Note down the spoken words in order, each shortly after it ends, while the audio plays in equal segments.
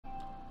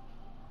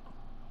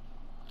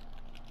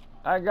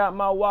I got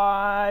my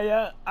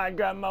wire, and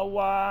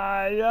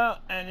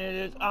it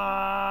is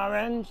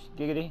orange.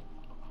 Giggity.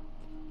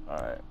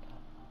 Alright.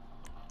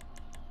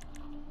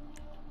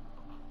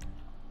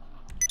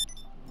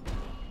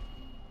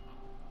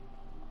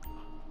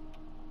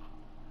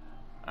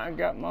 I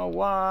got my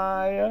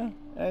wire,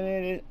 and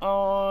it is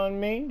on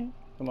me.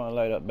 Come on,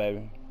 light up,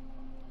 baby.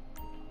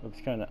 Looks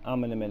kind of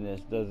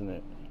ominous, doesn't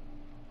it?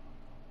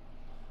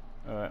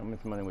 Alright, how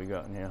much money we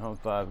got in here?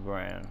 5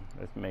 grand.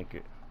 Let's make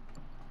it.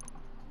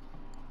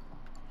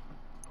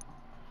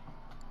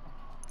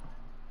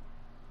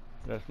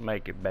 Let's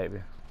make it, baby.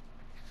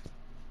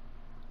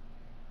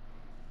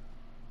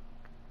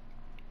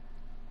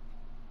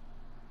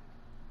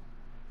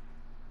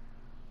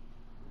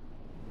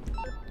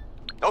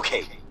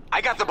 Okay,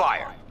 I got the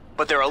buyer,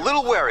 but they're a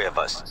little wary of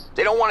us.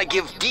 They don't want to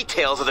give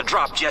details of the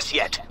drop just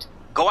yet.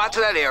 Go out to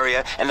that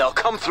area, and they'll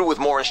come through with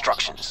more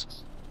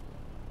instructions.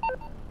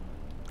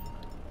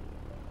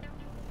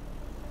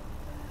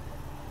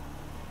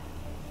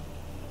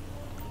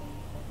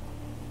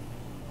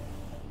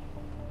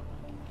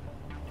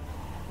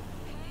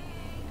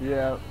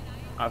 Yeah,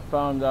 I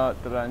found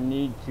out that I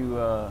need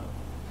to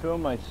fill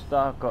my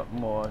stock up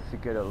more to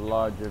get a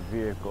larger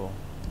vehicle.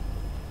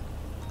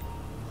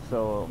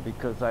 So,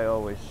 because I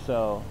always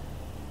sell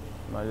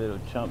my little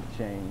chump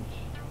change,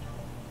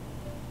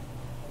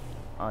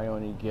 I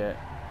only get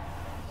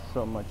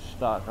so much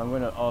stock. I'm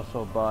gonna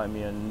also buy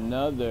me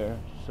another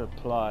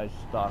supply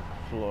stock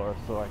floor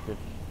so I could.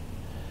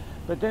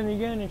 But then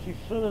again, if you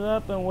fill it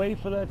up and wait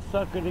for that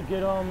sucker to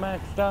get all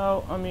maxed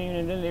out, I mean,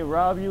 and then they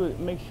rob you, it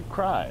makes you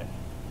cry.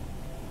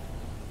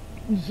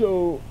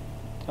 So,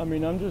 I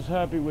mean, I'm just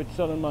happy with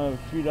selling my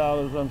few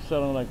dollars I'm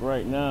selling like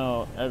right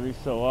now every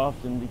so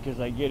often, because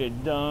I get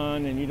it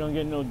done, and you don't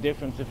get no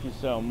difference if you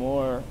sell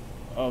more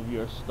of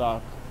your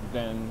stock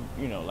than,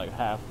 you know, like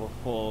half or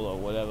full or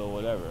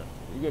whatever.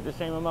 You get the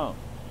same amount.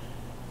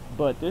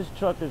 But this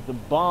truck is the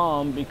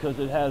bomb because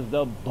it has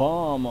the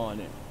bomb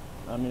on it.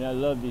 I mean, I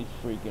love these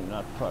freaking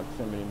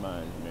proximity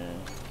mines, man.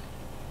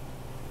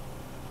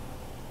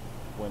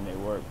 When they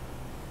work.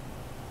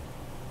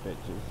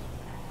 Bitches.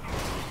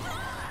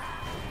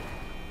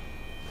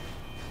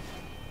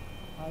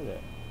 Hi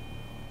there.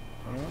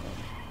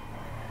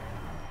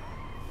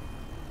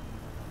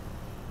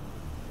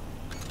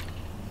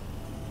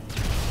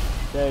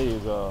 There you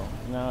go.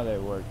 Now they're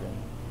working.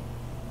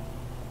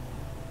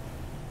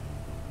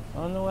 I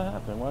don't know what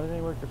happened. Why didn't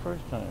they work the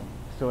first time?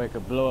 So it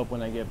could blow up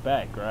when I get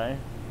back, right?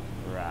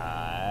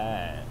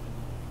 Right.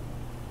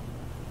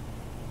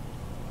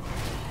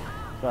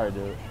 Sorry,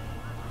 dude.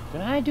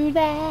 Can I do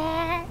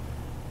that?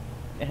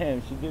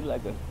 Damn, she did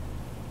like a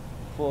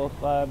 4 or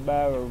 5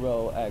 barrel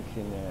roll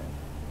action there.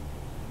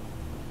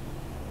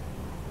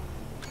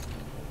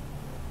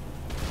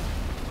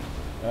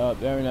 Oh,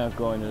 they're not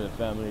going to the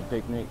family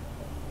picnic.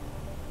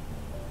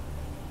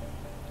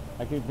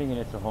 I keep thinking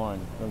it's a horn.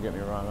 Don't get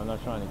me wrong. I'm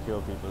not trying to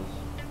kill people.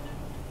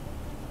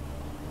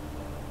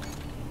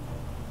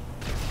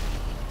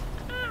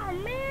 Oh,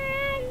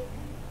 man!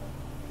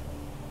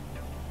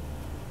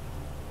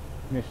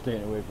 You're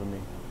staying away from me.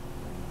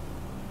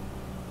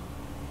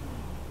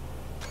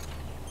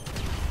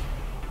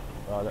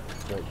 Oh,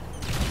 that's great.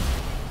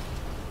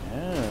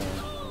 Yeah.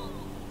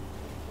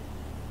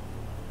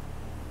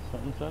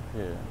 Something's up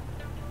here.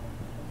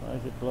 Why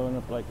is it blowing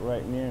up like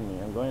right near me?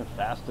 I'm going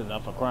fast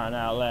enough for crying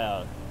out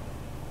loud.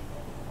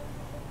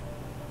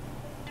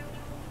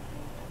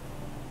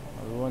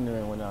 I was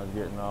wondering when I was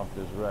getting off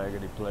this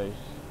raggedy place.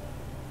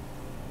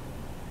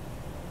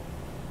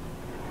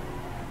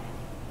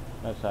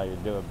 That's how you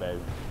do it,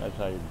 baby. That's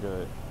how you do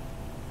it.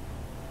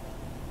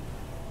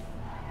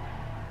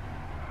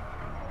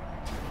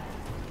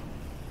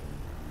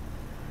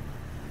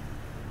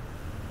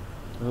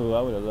 Ooh,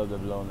 I would have loved to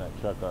have blown that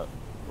truck up.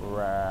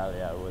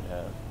 Really, I would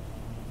have.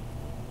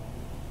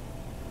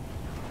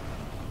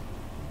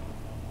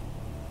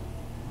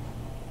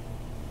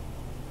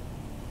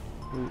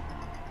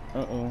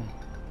 Uh-oh.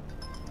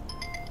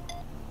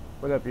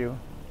 What up, you?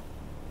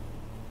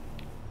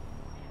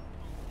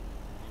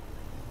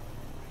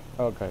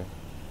 Okay.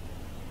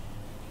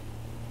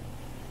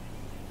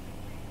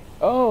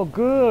 Oh,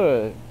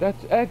 good.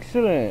 That's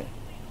excellent.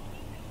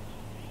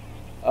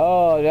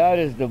 Oh, that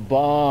is the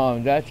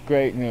bomb. That's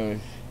great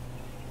news.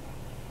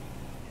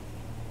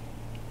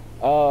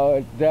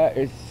 Oh, that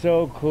is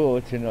so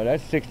cool to know.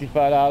 That's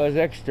 $65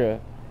 extra.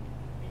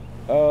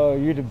 Oh,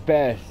 you're the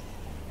best.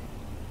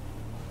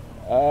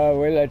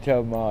 Where'd I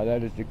tell Ma?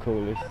 That is the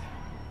coolest.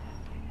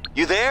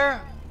 You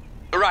there?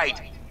 Right.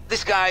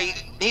 This guy,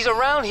 he's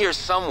around here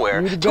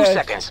somewhere. 2 best.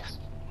 seconds.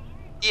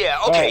 Yeah,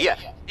 okay, yeah.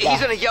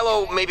 He's in a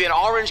yellow, maybe an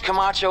orange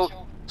Camacho.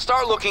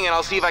 Start looking and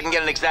I'll see if I can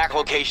get an exact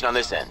location on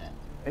this end.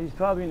 He's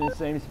probably in the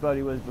same spot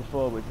he was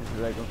before, which is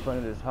like in front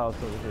of this house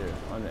over here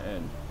on the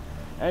end.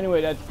 Anyway,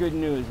 that's good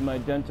news. My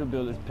dental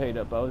bill is paid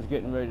up. I was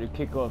getting ready to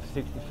kick off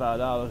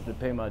 $65 to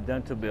pay my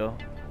dental bill.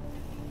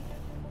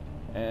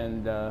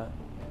 And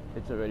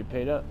it's already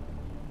paid up.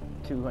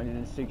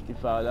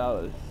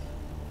 $265.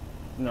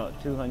 No,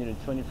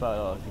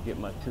 $225 to get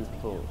my tooth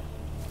pulled.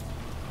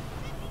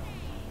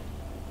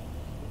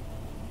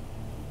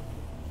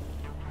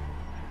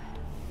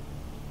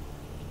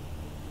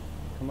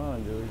 come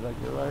on, dude. He's like,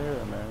 you're right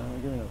here, man.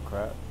 Don't give me no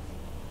crap.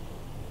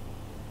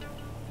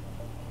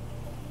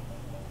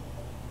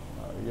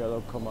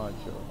 Yellow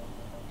Camacho.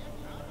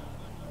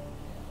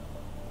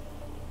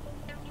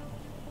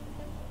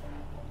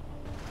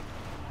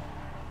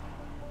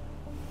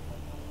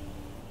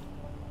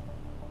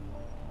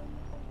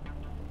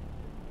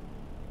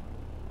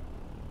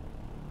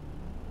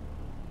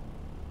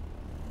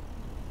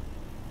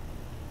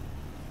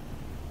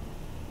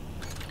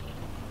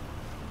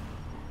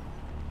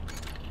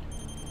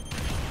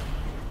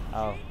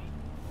 Ow.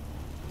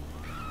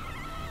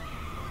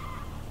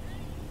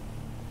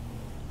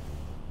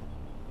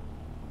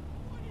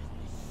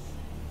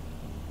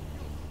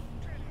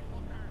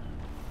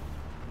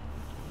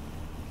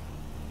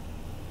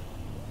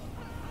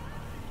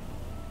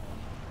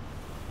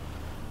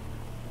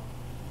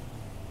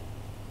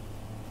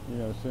 You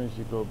know, as soon as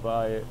you go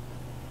by it,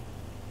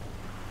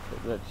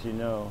 it lets you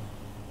know.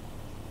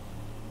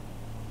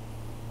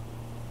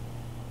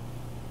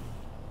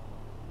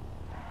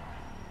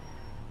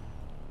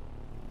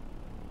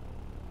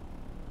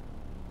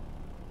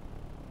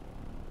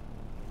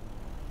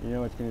 You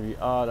know it's going to be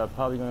odd. I'm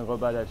probably going to go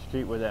by that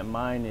street where that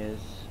mine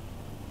is.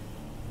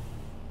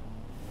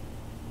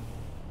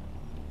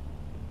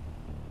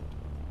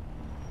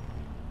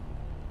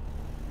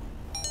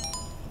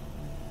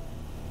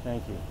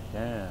 Thank you.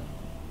 Damn.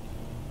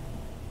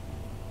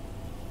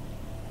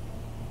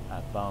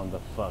 I found the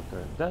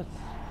fucker. That's...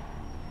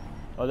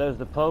 Oh, there's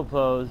the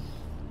popos.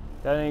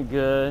 That ain't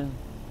good.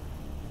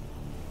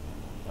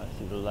 I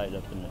see the light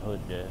up in the hood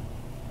there.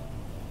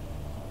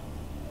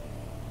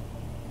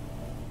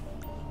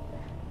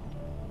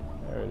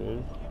 There it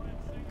is.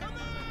 Come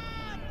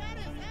on! That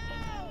is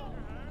hell!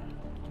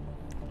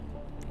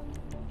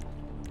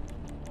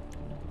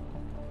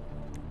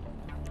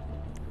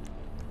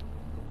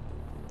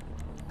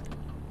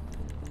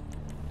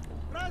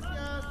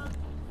 Gracias!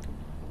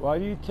 Why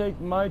do you take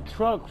my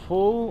truck,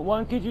 fool?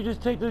 Why can't you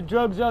just take the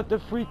drugs out the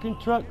freaking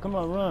truck? Come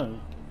on,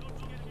 run.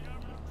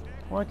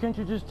 Why can't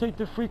you just take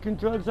the freaking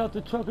drugs out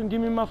the truck and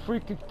give me my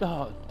freaking...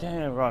 Oh,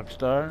 damn,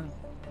 Rockstar.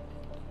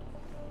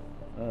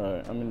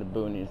 Alright, I'm in the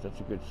boonies. That's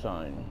a good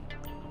sign.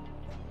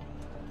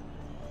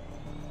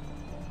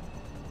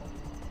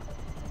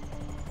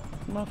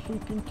 My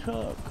freaking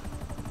truck.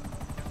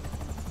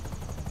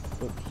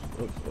 Oops.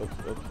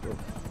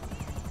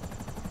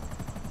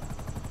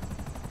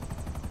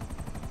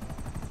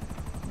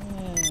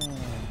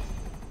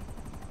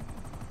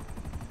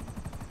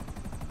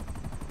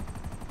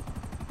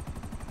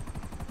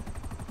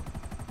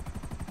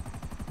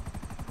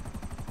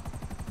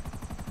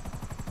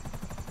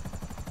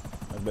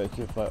 I bet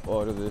you if I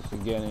order this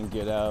again and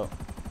get out,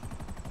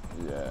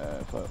 yeah,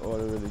 if I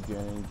order it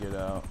again and get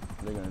out,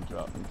 they're gonna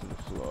drop me to the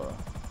floor.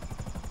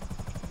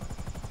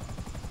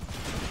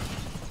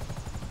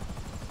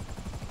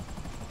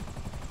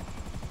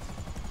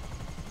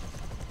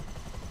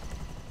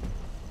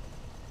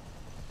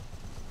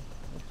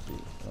 Let's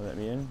see. Will let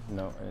me in?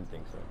 No, I didn't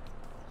think so.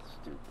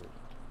 Stupid.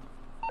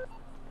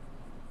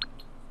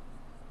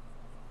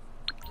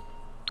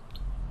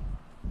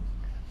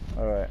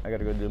 Alright, I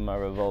gotta go do my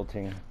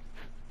revolting.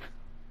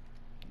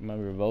 My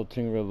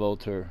revolting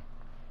revolter.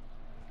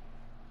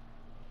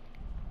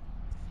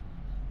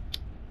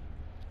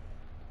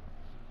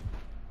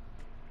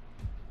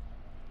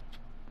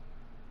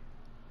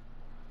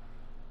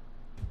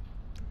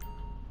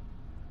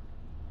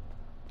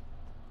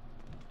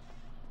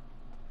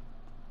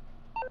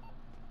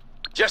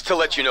 Just to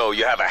let you know,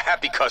 you have a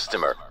happy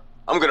customer.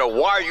 I'm gonna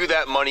wire you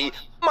that money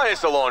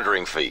minus the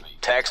laundering fee.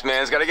 Tax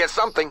man's gotta get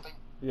something.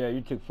 Yeah, you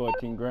took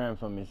 14 grand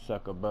from me,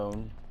 sucker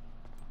bone.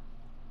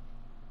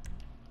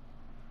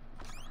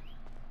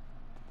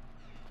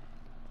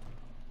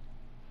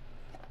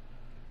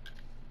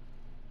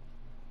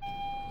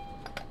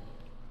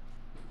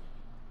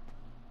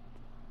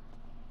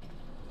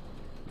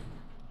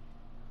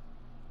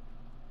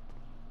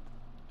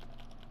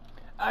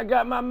 I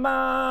got my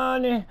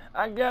money,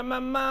 I got my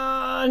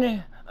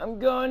money, I'm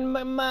going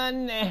my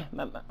money.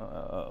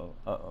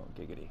 Uh-oh,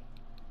 giggity.